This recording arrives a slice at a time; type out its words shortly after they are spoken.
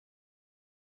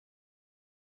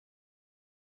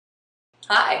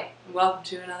Hi, and welcome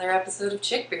to another episode of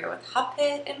Chick Beer with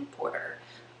Hophead and Porter.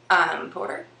 I'm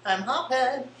Porter, I'm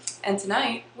Hophead. and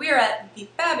tonight we are at the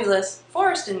fabulous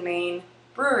Forest and Main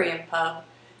Brewery and Pub,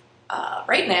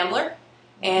 right in Ambler,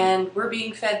 and we're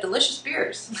being fed delicious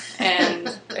beers.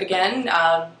 And again,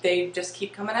 they just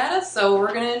keep coming at us, so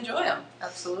we're going to enjoy them.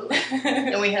 Absolutely.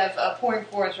 And we have pouring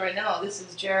for us right now. This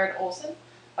is Jared Olson,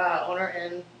 owner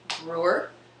and brewer,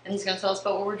 and he's going to tell us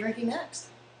about what we're drinking next.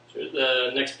 Sure.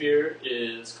 The next beer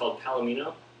is called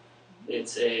Palomino.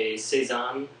 It's a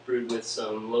saison brewed with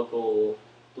some local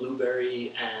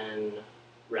blueberry and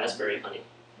raspberry honey.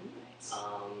 Nice.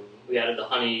 We added the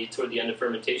honey toward the end of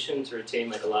fermentation to retain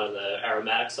like a lot of the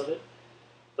aromatics of it,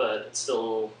 but it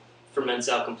still ferments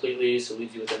out completely, so it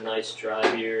leaves you with a nice dry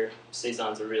beer.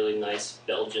 Saison's a really nice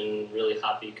Belgian, really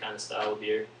hoppy kind of style of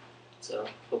beer. So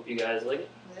hope you guys like it.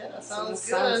 Yeah, that Sounds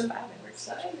sounds good. fabulous. We're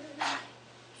excited.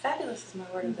 Fabulous is my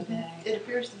word of the day. It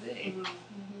appears to be.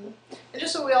 Mm-hmm. And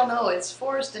just so we all know, it's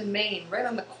Forest and Main, right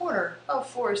on the corner of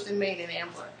Forest and Main in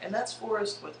Ambler. And that's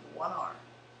Forest with one R.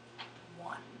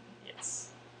 One. Yes.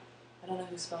 I don't know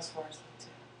who spells Forest with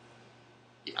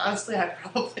two. Honestly, I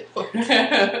probably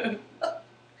would.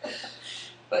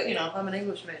 But, you know, I'm an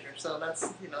English major, so that's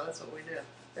what we do.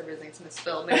 Everything's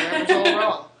misspelled, my grammar's all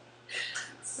wrong.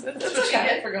 That's what you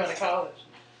get for going to college.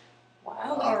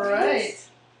 Wow. All right.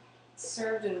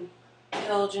 Served in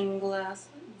Belgian glasses.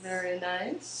 Very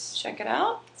nice. Check it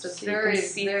out. It's a So you very, can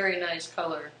see- very nice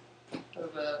color.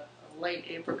 Of a light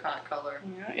apricot color.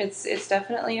 Yeah, it's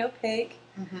definitely opaque.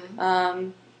 Mm-hmm.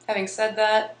 Having said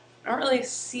that, I don't really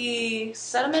see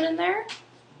sediment in there.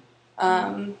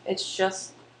 It's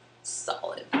just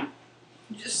solid.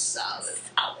 Just solid.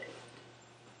 Solid.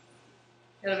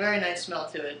 Got a very nice smell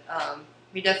to it.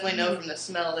 You definitely know from the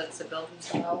smell that it's a Belgian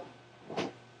style.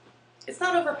 It's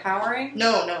not overpowering.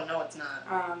 No, it's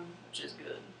not. Which is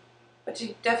good. But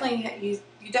you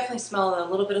definitely smell a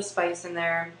little bit of spice in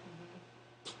there.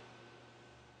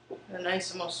 A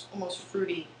nice, almost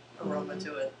fruity aroma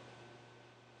to it.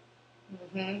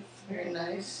 Mm-hmm. Very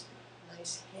nice.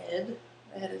 Nice head.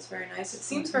 The head is very nice. It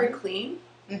seems very clean.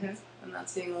 Mm-hmm. I'm not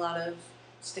seeing a lot of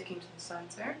sticking to the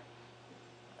sides there.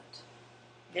 But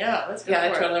Yeah, let's go yeah,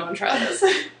 I for totally it. want to try this.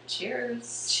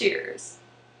 Cheers. Cheers.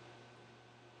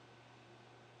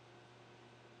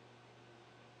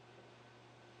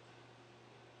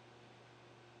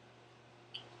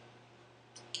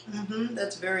 Mm-hmm.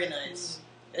 That's very nice.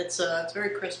 It's very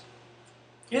crisp.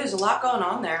 Yeah, there's a lot going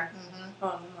on there. Mm-hmm.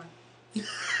 Oh, never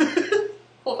mind.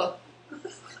 Hold on.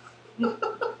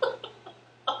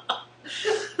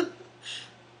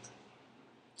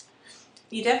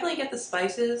 You definitely get the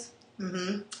spices,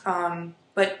 Mm-hmm.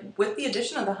 but with the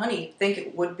addition of the honey, you'd think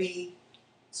it would be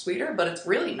sweeter, but it's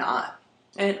really not.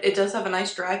 And it does have a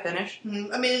nice dry finish. I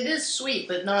mean, it is sweet,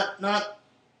 but not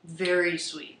very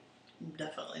sweet.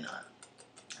 Definitely not.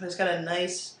 And it's got a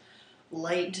nice,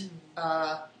 light,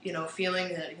 feeling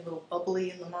that a little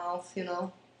bubbly in the mouth.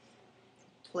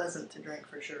 Pleasant to drink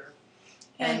for sure,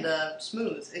 and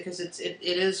smooth because it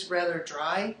is rather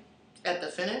dry at the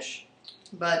finish,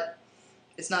 but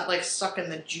it's not like sucking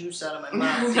the juice out of my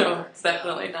mouth. No, it's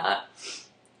definitely not.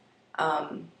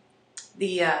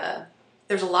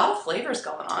 There's a lot of flavors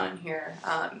going on in here.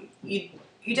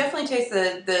 You definitely taste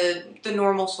the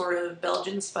normal sort of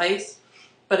Belgian spice,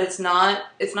 but it's not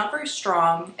very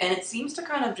strong, and it seems to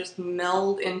kind of just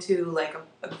meld into like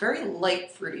a very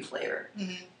light fruity flavor.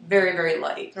 Mm-hmm. Very, very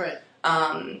light. Right.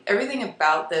 Everything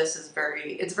about this is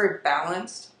very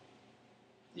balanced.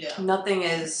 Yeah. Nothing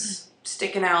is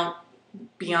sticking out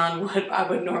beyond what I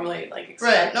would normally expect.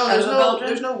 Right. No, out of a Belgian.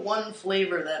 there's no one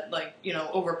flavor that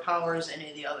overpowers any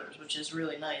of the others, which is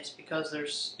really nice because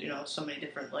there's so many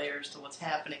different layers to what's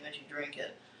happening as you drink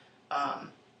it.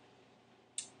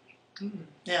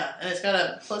 Yeah, and it's got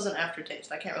a pleasant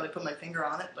aftertaste. I can't really put my finger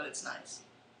on it, but it's nice.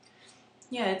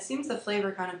 Yeah, it seems the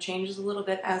flavor kind of changes a little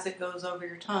bit as it goes over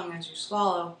your tongue as you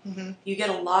swallow. Mm-hmm. You get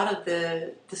a lot of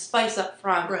the spice up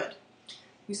front. Right.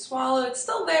 You swallow, it's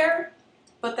still there,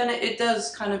 but then it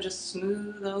does kind of just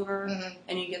smooth over, Mm-hmm.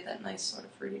 and you get that nice sort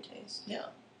of fruity taste. Yeah.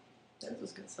 This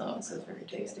is good Oh, stuff. this is very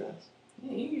tasty.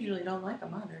 Yeah, you usually don't like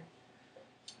them either.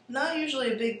 Not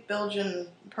usually a big Belgian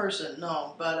person,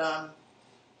 no, but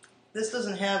this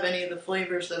doesn't have any of the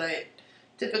flavors that I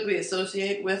typically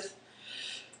associate with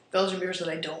Belgian beers that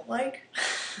I don't like,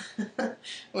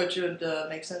 which would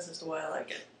make sense as to why I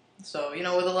like it. So, with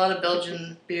a lot of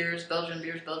Belgian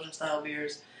style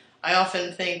beers, I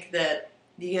often think that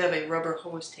you have a rubber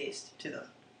hose taste to them.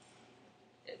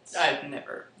 I've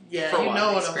never. Yeah, for you one,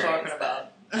 know what I'm experienced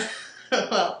talking about.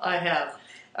 Well, I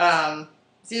have.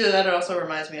 It's either that or it also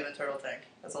reminds me of a turtle tank,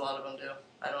 as a lot of them do.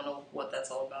 I don't know what that's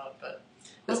all about, but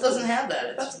this doesn't have that.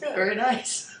 It's That's good. very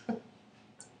nice.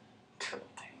 Turtle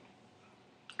tank.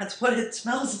 That's what it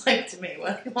smells like to me.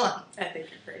 What do you want? I think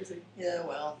you're crazy. Yeah,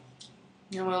 well,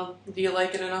 Yeah, well, do you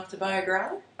like it enough to buy a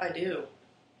growler? I do.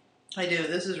 I do.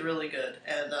 This is really good,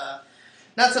 and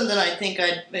not something I think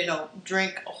I'd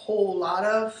drink a whole lot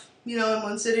of in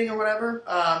one sitting or whatever.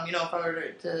 If I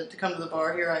were to come to the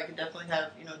bar here, I could definitely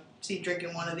have see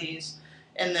drinking one of these,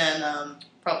 and then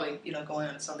probably going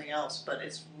on to something else. But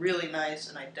it's really nice,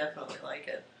 and I definitely like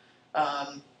it.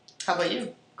 How about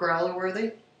you? Growler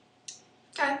worthy?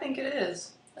 I think it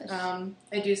is. Nice.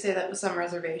 I do say that with some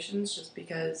reservations, just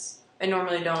because I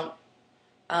normally don't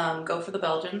go for the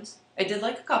Belgians. I did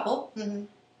like a couple, Mm-hmm.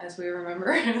 as we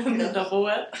remember in the Yeah. double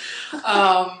wet.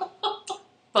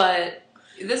 But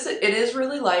it is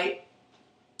really light,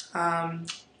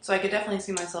 so I could definitely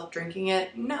see myself drinking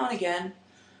it now and again.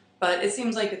 But it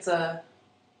seems like it's have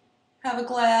a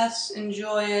glass,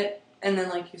 enjoy it, and then,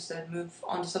 like you said, move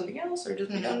on to something else or just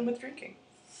be done with drinking.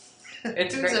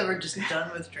 It's Who's great. ever just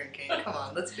done with drinking? Come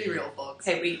on, let's be real, folks.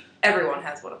 Hey, everyone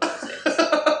has one of those days.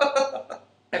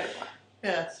 Everyone.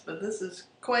 Yes, but this is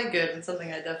quite good and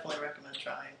something I definitely recommend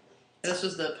trying. And this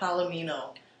was the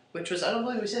Palomino, which was, I don't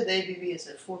believe we said the ABV is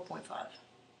at 4.5.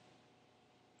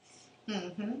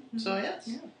 Mm-hmm. So, yes.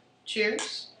 Yeah.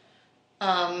 Cheers.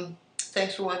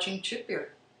 Thanks for watching Chip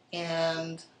Beer.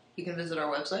 And you can visit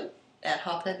our website at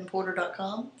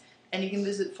hopheadandporter.com. And you can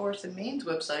visit Forest and Maine's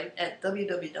website at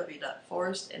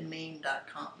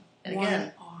www.forestandmaine.com. And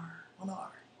again, One R. one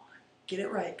R. Get it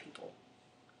right, people.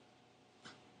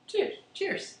 Cheers.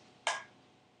 Cheers.